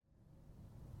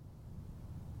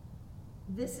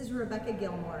This is Rebecca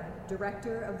Gilmore,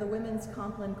 Director of the Women's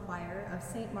Compline Choir of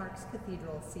St. Mark's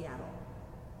Cathedral, Seattle.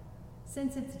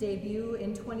 Since its debut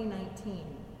in 2019,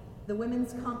 the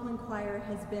Women's Compline Choir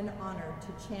has been honored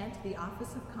to chant the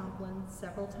Office of Compline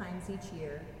several times each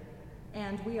year,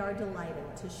 and we are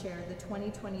delighted to share the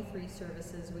 2023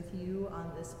 services with you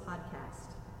on this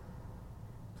podcast.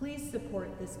 Please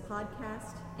support this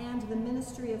podcast and the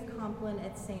Ministry of Compline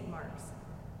at St. Mark's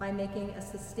by making a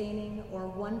sustaining or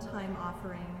one-time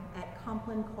offering at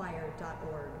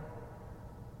complinechoir.org.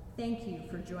 Thank you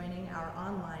for joining our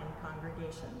online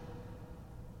congregation.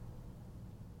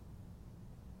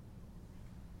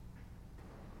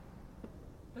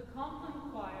 The Compline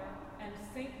Choir and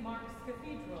St. Mark's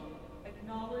Cathedral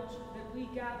acknowledge that we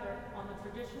gather on the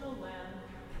traditional land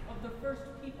of the first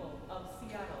people of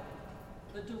Seattle,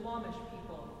 the Duwamish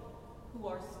people, who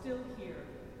are still here,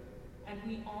 and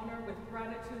we honor with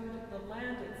gratitude the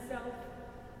land itself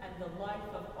and the life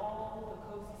of all the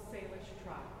Coast Salish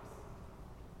tribes.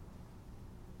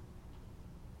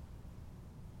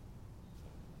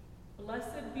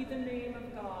 Blessed be the name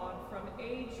of God from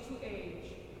age to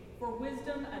age, for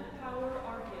wisdom and power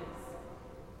are his.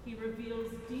 He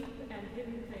reveals deep and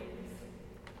hidden things.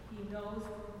 He knows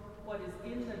what is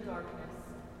in the darkness,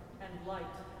 and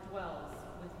light dwells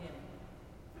with him.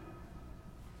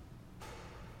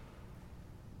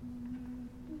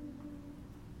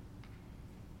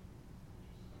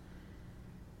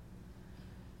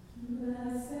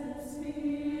 Blessed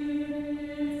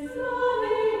spirits,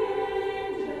 loving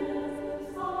angels,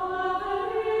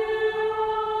 gather here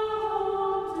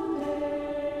home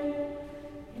today.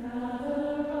 Gather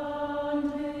round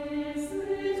this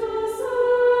little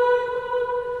circle,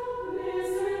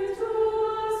 listen to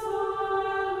us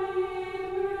while we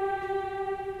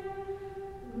pray.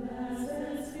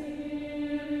 Blessed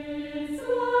spirits,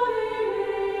 loving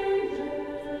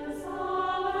angels,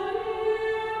 gather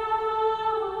here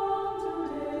home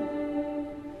today.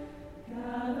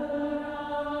 Gather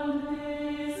round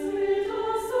this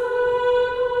little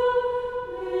circle,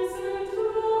 listen to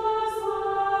us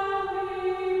while we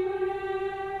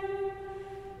pray.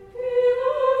 Give us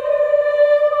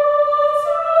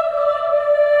your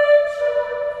conviction,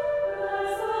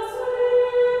 bless us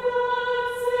with that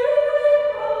saving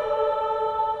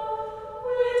power,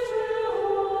 which will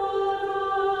hold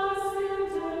us in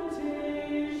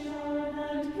temptation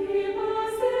and keep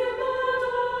us in the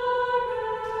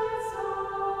darkest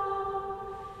hour.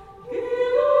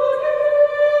 Give us your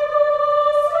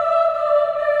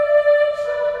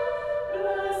conviction,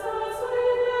 bless us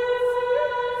with that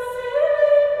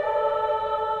saving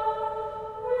power,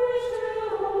 which will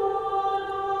hold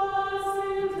us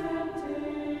in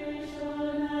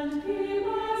temptation and keep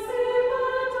us in the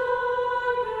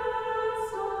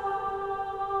darkest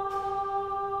hour.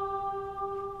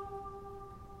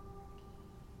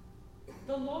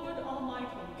 The Lord Almighty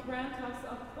grant us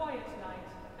a quiet night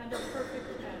and a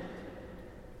perfect end.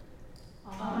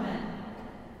 Amen.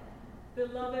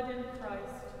 Beloved in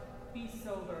Christ, be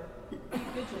sober, be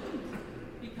vigilant,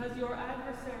 because your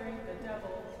adversary, the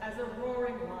devil, as a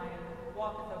roaring lion,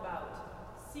 walketh about,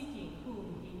 seeking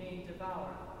whom he may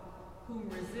devour, whom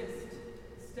resist,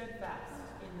 steadfast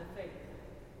in the faith.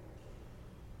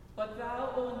 But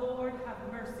thou, O Lord, have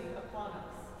mercy upon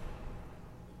us.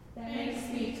 Thanks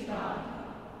be to God.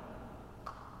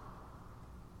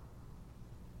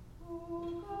 O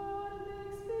God,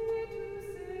 make speed to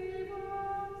save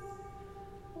us.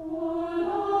 O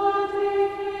Lord,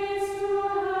 make haste to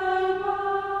help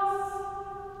us.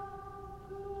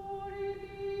 Glory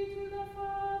be to the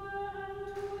Father, and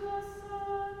to the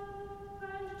Son,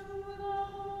 and to the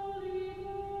Holy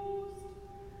Ghost.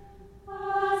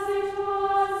 As it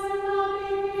was in the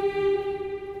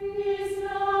beginning, is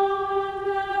now, and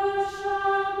ever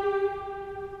shall be,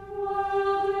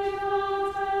 world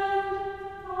without end.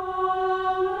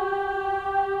 Amen.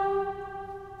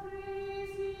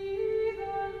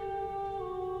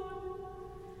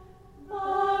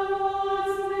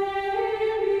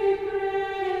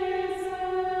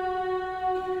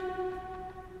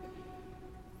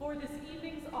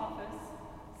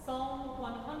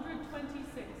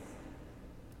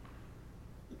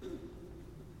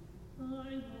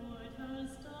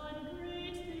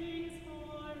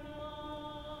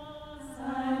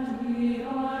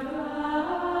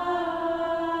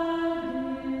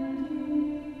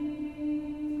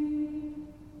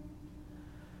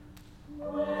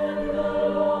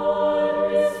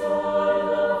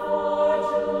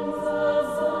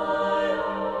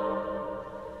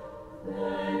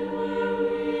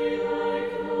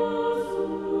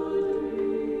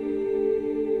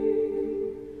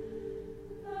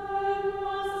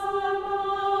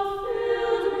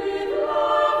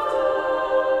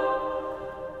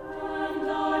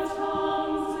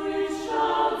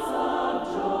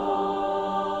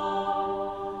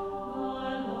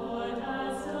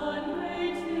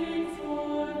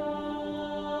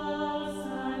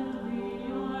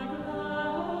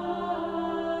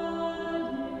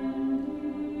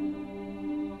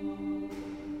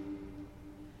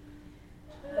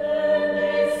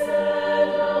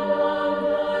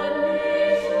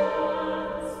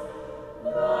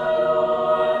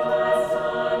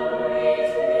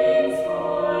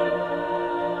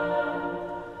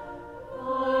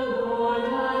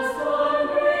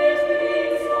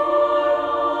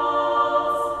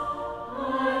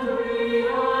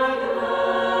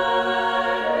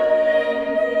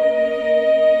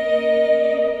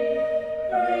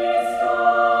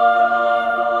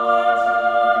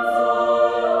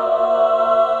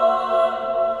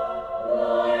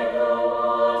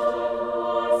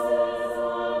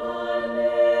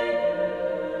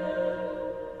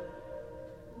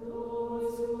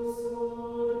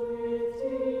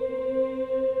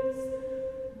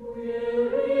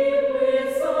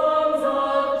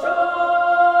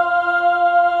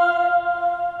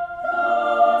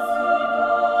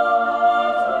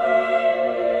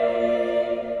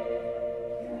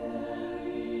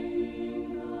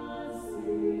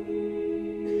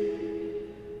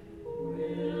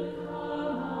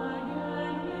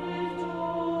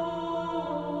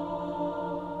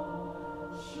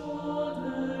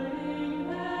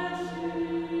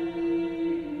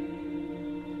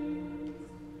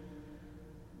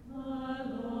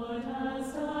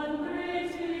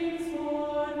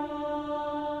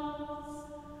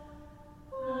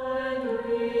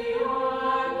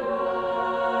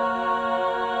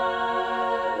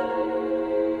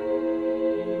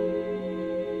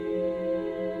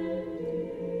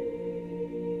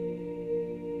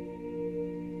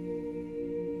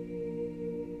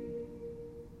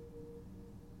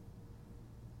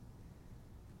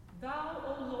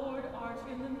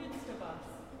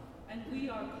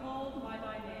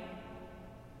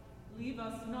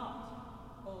 us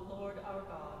not, O Lord our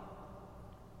God.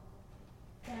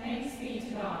 Thanks be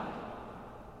to God.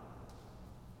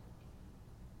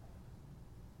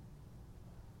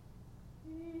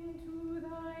 Into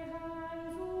thy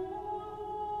hands, O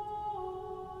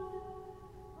Lord,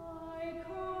 I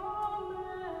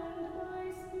commend my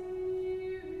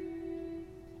spirit.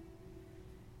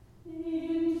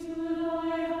 Into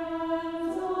thy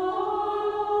hands, O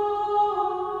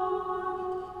Lord,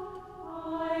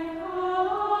 I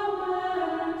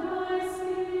commend my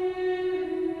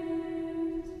spirit.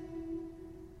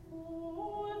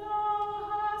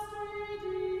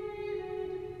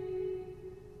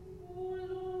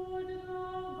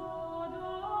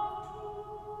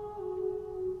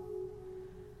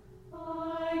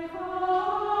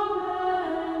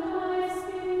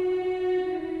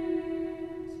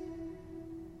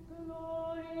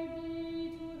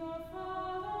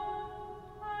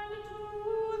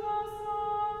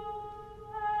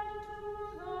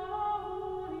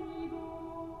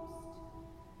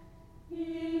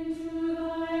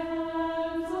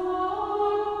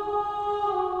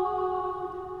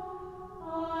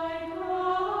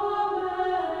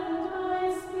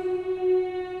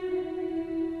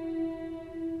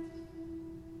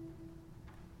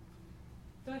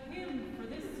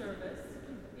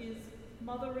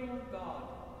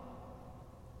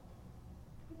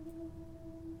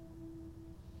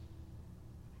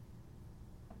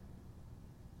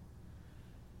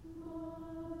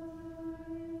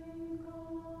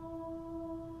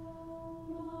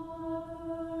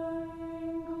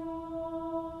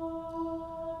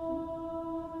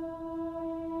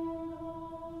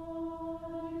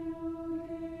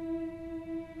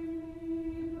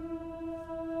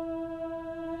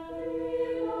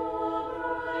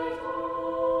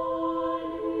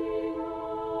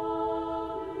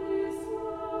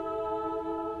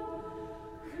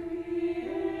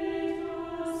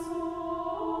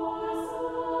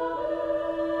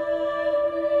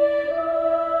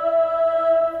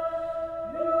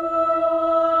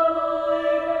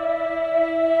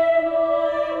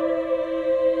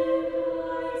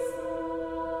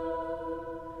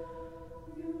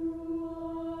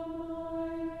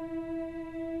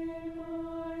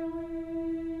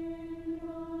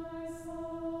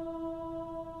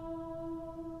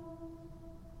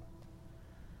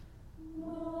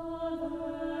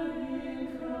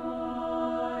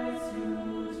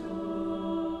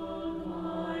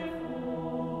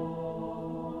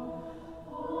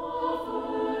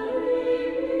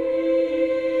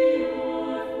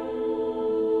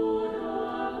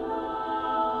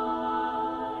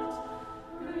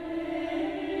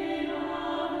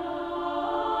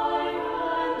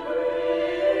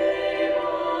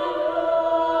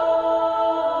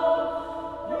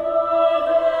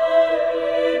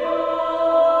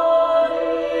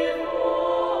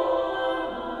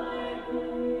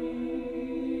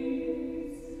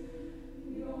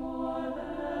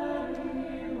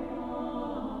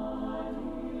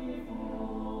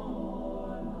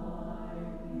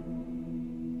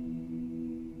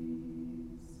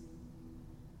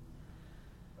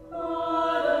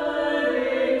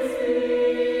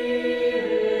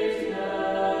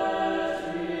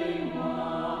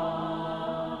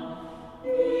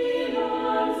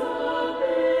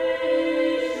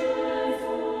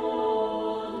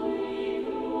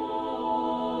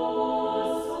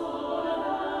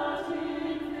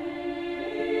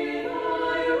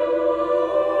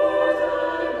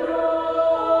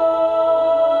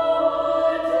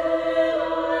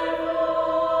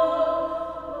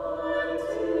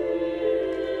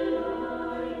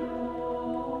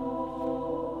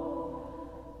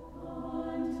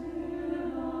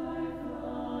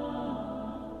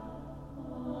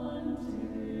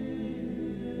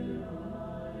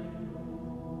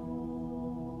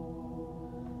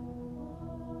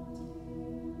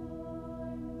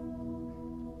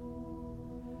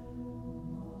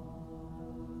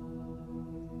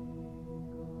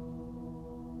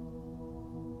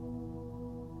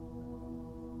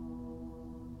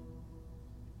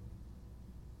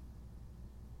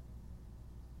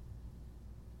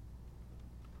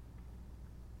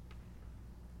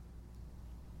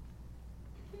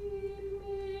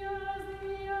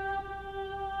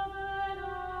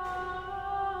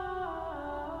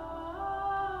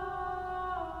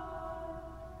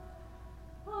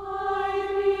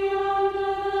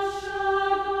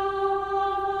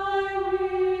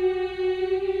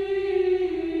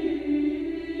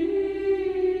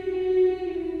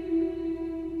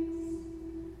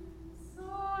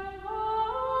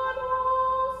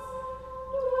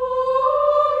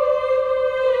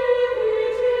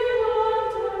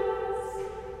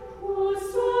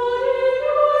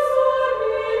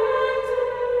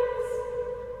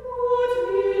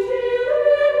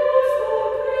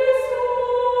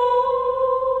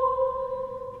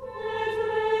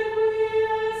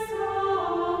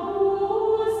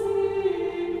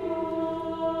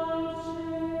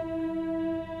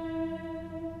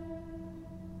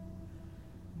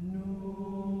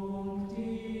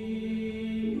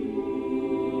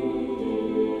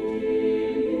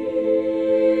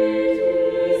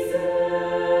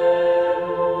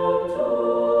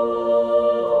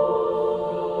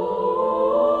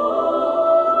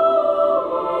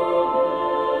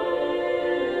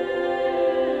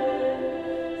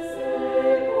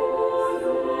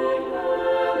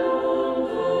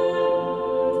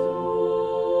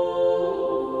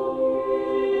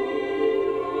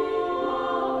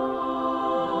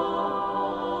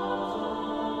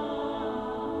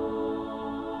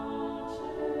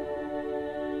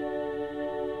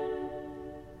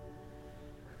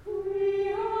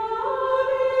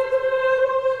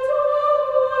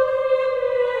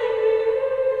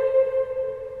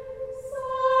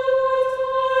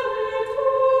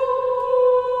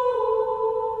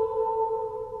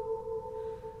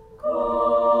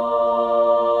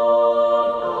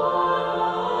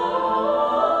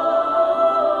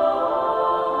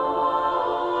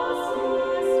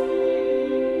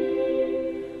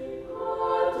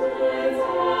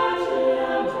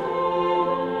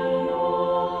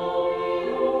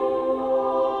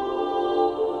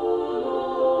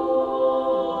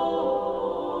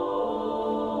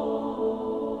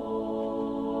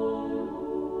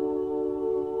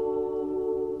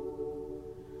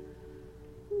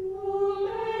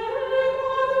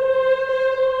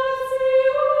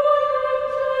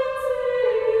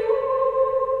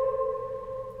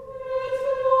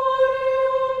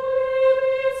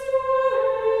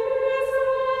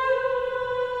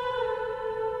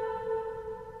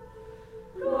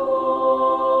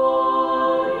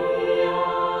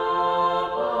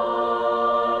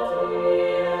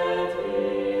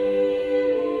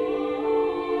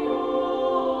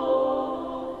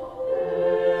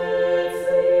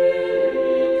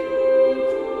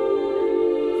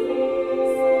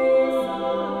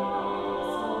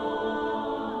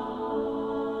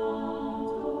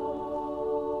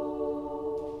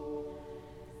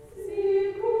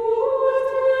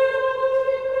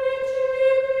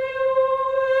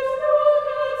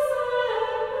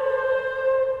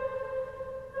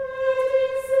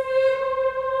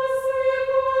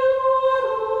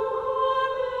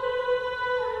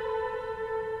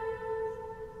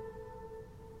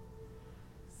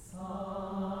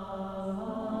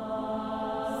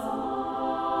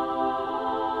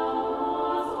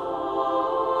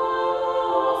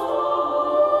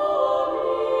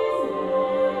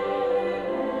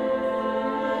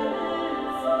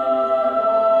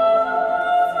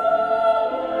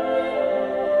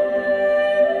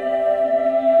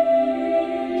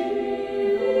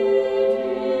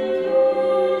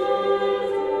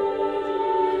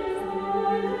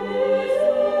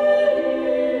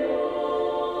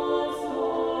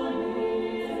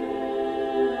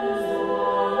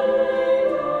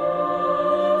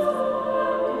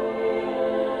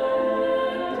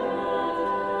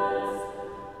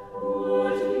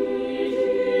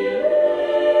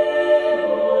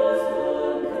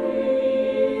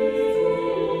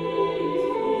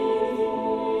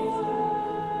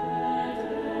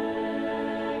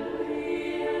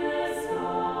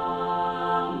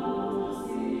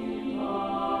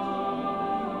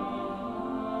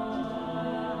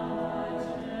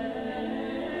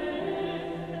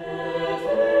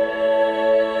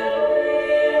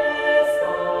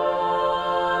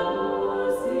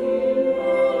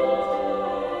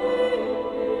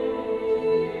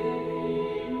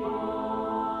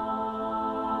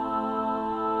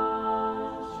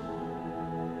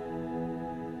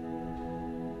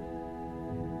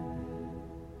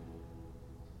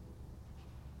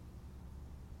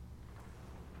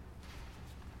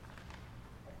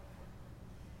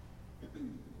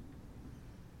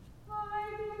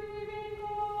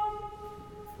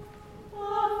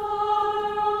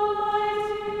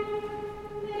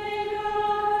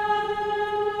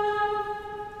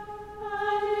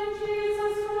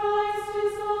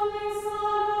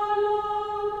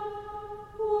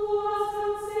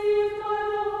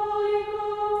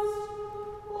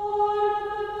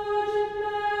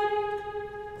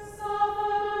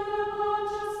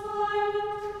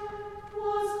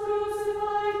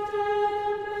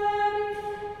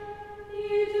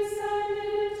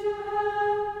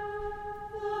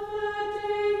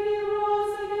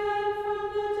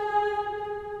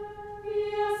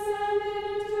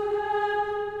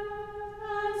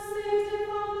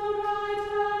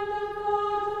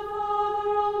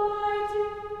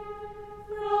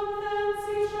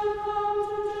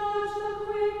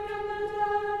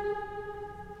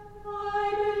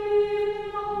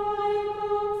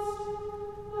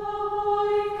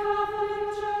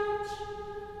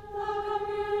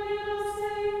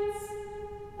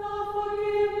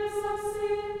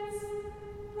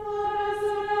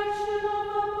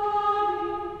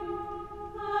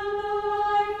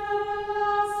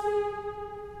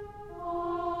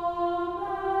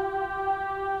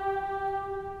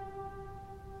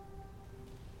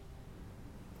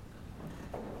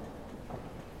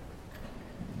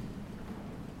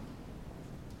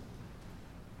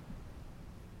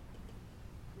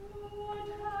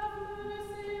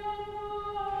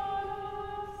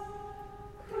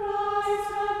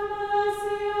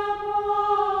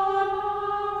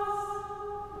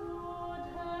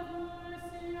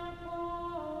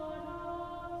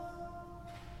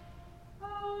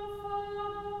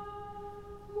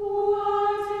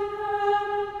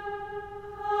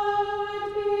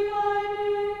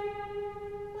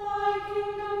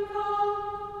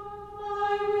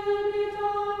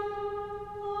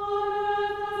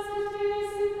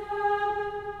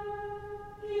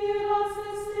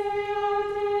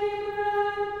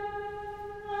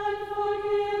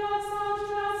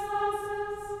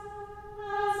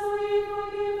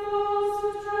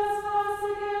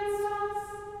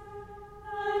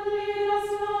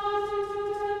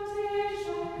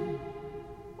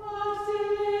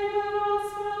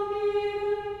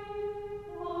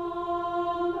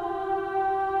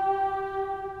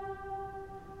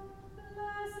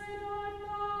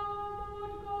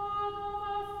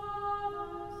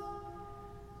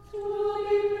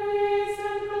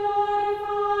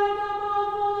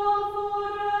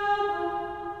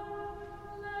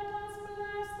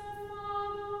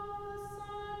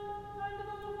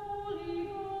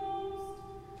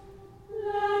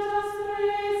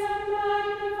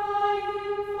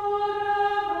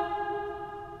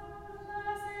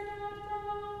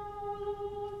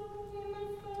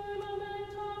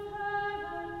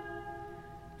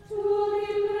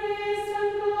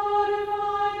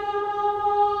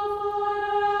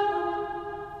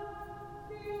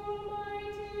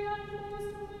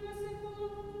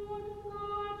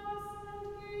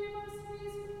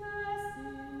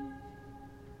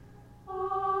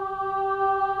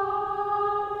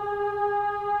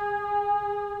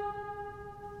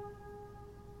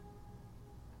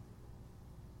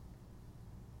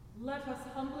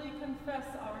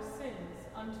 sins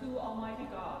unto Almighty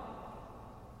God.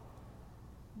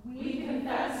 We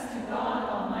confess to God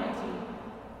Almighty,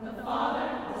 the Father,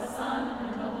 the Son,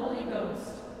 and the Holy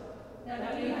Ghost,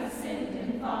 that we have sinned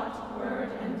in thought,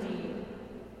 word, and deed,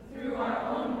 through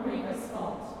our own grievous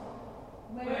fault.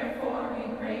 Wherefore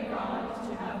we pray God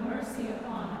to have mercy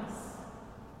upon us.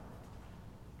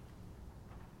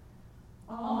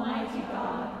 Almighty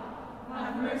God,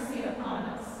 have mercy upon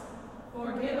us.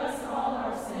 Forgive us all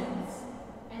our sins,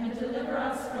 and deliver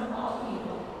us from all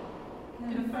evil.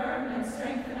 Confirm and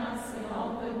strengthen us in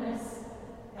all goodness,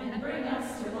 and bring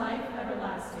us to life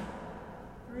everlasting.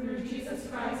 Through Jesus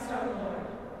Christ our Lord.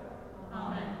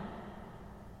 Amen.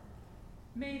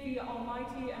 May the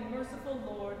Almighty and merciful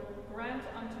Lord grant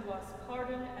unto us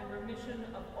pardon and remission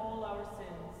of all our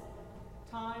sins,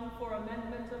 time for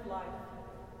amendment of life,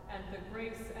 and the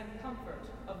grace and comfort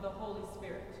of the Holy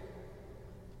Spirit.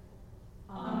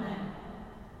 Amen.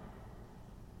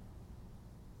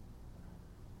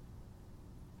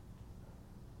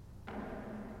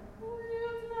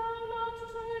 Wilt thou not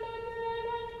turn again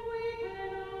and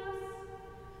quicken us,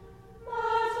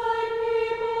 that thy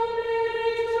people may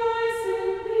rejoice in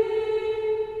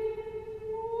thee?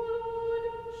 O Lord,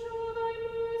 show thy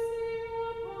mercy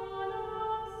upon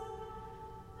us,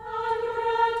 and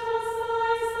grant us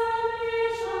thy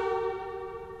salvation.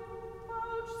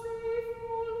 Vouchsafe,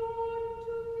 O Lord,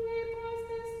 to keep us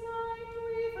this night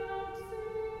without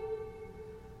sin.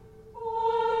 O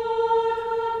Lord,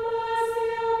 have mercy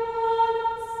upon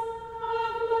us,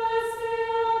 have mercy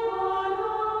upon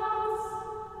us.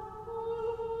 O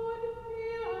Lord,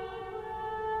 hear our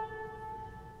prayer,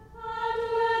 and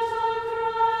let our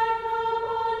cry come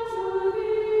unto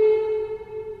thee.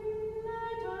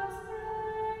 Let us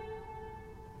pray.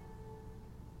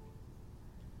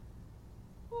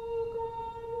 O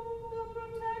God, the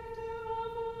protector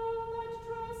of all that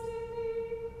trust in thee,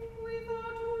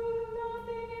 without whom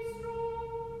nothing is strong,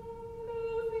 no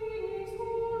thing is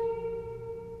holy,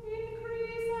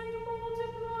 increase and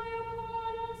multiply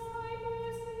upon us thy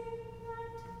mercy,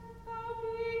 that, thou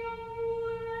being a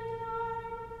ruler and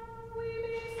nigh, we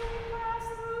may so pass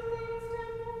through things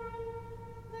temporal,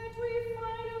 that we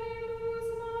finally lose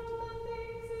not the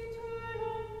things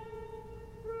eternal.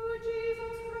 Through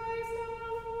Jesus Christ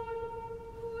our Lord,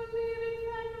 who liveth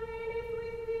and reigneth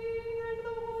with thee and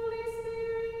the Holy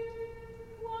Spirit,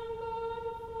 one God,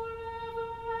 forever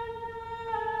and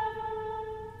ever.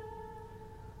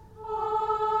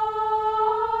 Amen.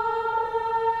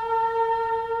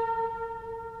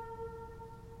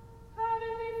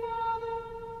 Heavenly Father,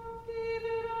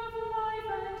 giver of life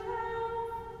and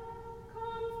health,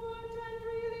 comfort and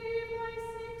relieve thy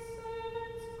sick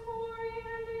servants, Corey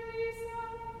and Elisa,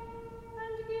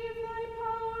 and give thy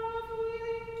power of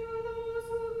healing to those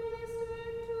who minister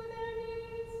to their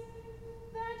needs,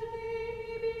 that they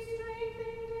may be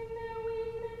strengthened in their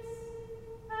weakness,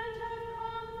 and have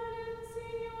confidence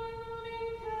in your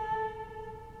loving care.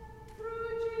 Through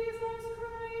Jesus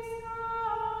Christ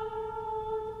our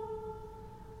Lord.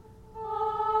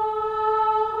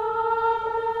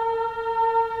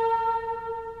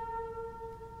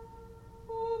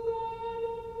 O God,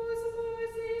 whose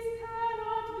mercies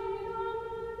cannot be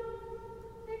numbered,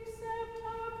 accept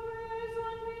our prayers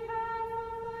on behalf of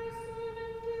thy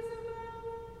servant Isabel,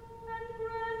 and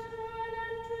grant her an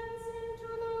entrance into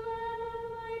the land of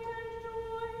light and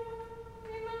joy,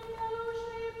 in the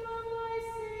fellowship of thy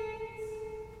saints.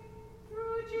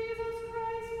 Through Jesus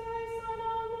Christ, thy Son,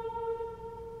 our Lord,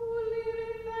 who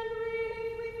liveth and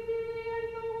reigneth with thee and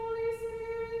the Holy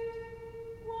Spirit,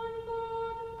 one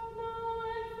God, now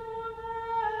and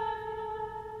forever.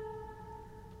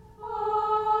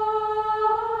 Amen.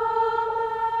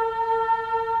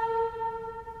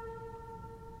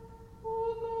 O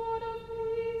God of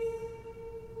peace,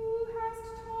 who hast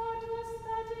taught us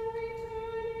that in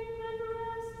returning and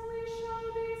rest we shall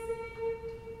be saved,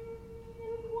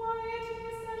 in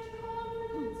quietness and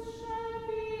confidence shall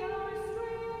be our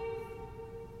strength.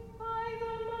 By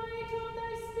the might of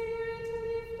thy Spirit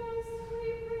lift us, we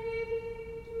pray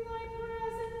thee, to thy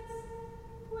presence,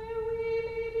 where we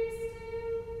may be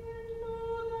still and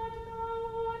know that thou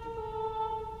art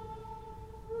God.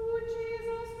 Through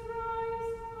Jesus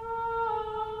Christ our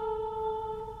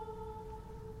Lord.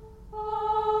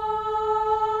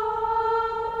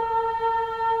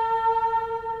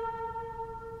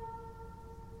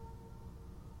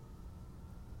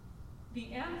 The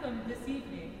anthem this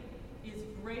evening is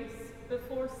Grace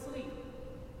Before Sleep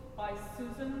by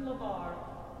Susan LaBarr,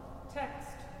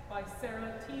 text by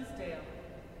Sarah Teasdale.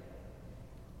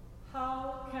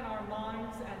 How can our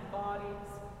minds and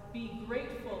bodies be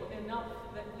grateful enough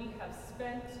that we have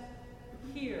spent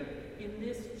here in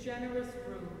this generous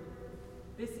room,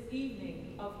 this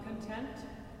evening of content?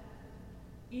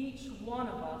 Each one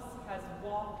of us has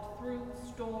walked through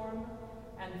storm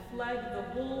and fled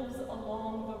the wolves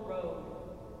along the road.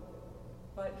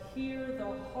 But here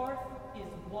the hearth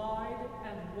is wide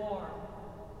and warm,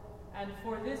 and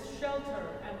for this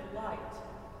shelter and light,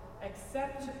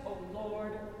 accept, O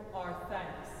Lord, our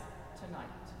thanks tonight.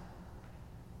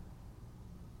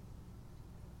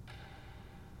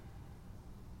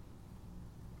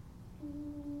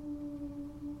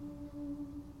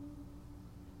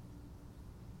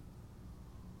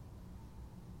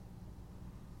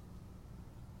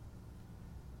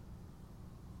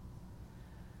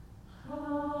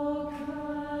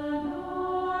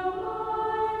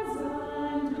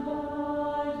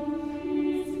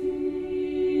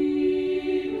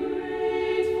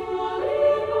 Grateful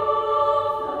in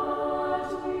all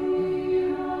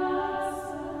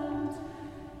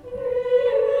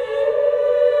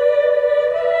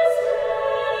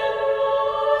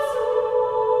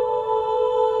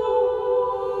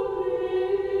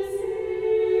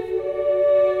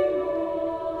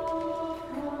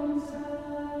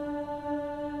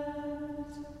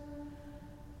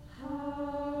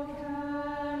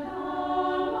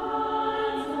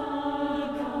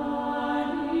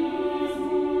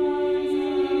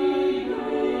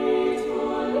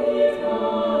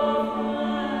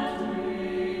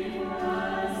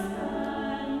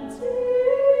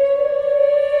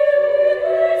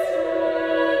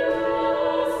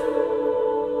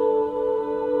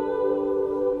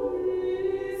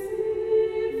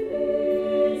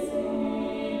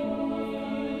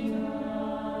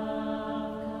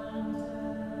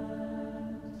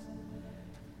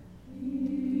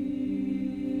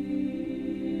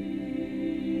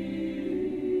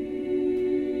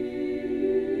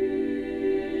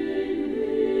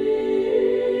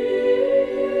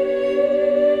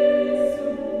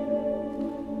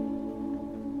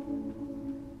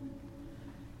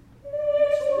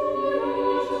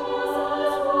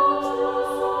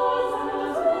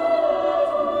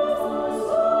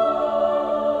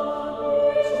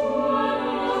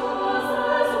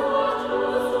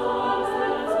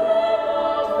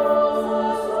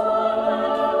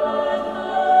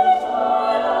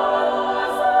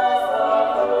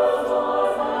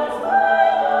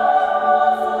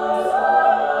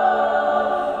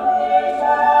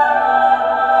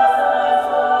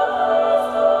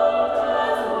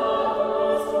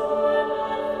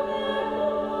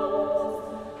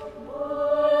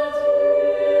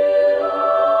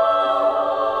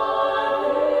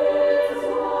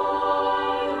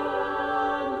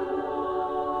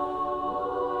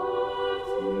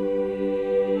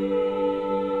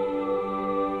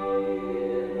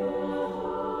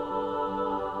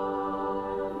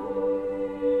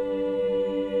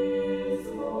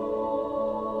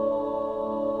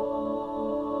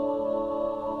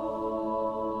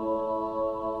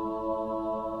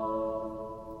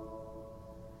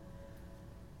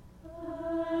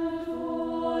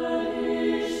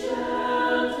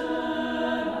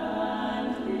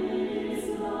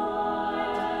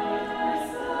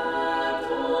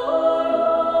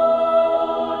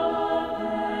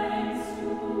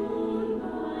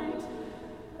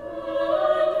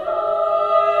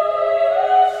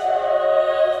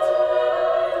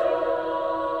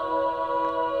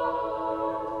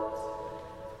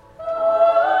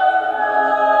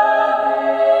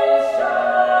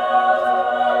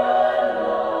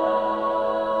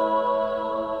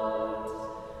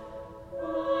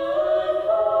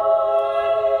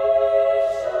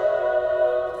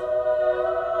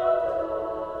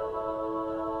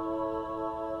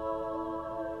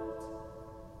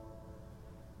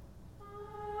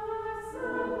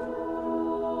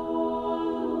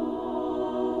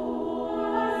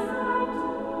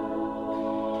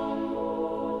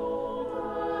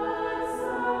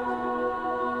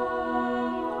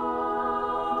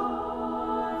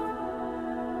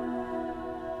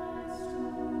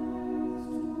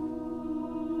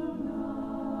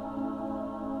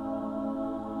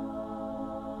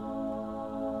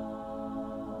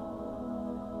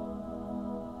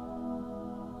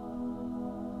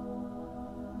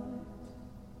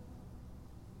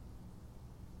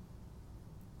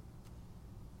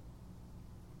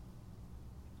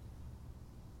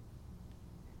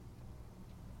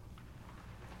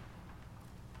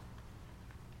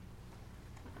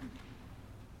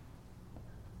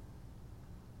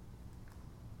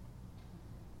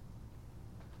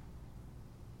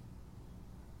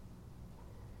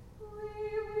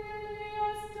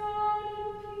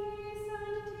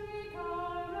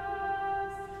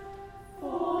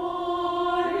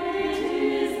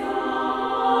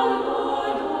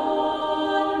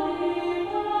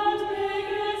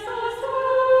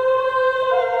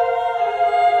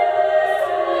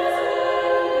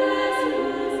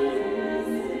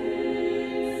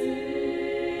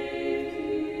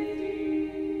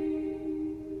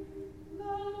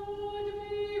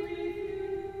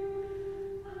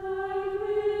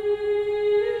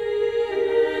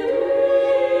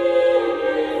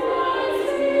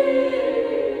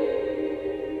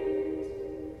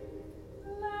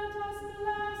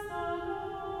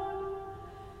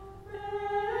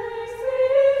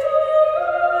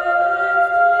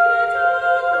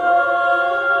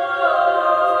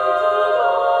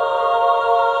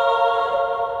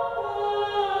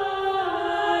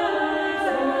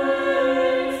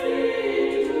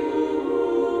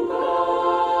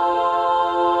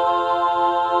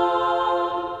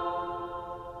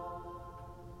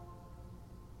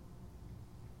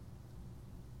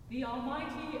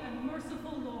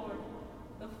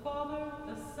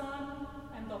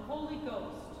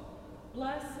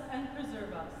bless and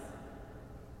preserve us.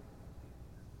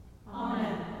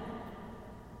 Amen.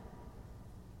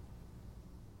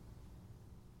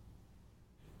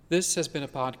 This has been a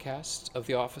podcast of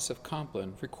the Office of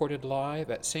Compline, recorded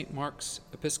live at St. Mark's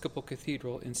Episcopal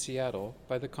Cathedral in Seattle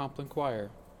by the Compline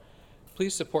Choir.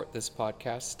 Please support this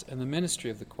podcast and the ministry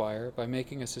of the choir by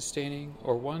making a sustaining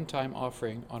or one-time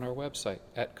offering on our website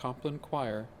at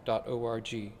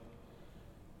complinechoir.org.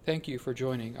 Thank you for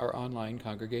joining our online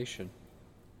congregation.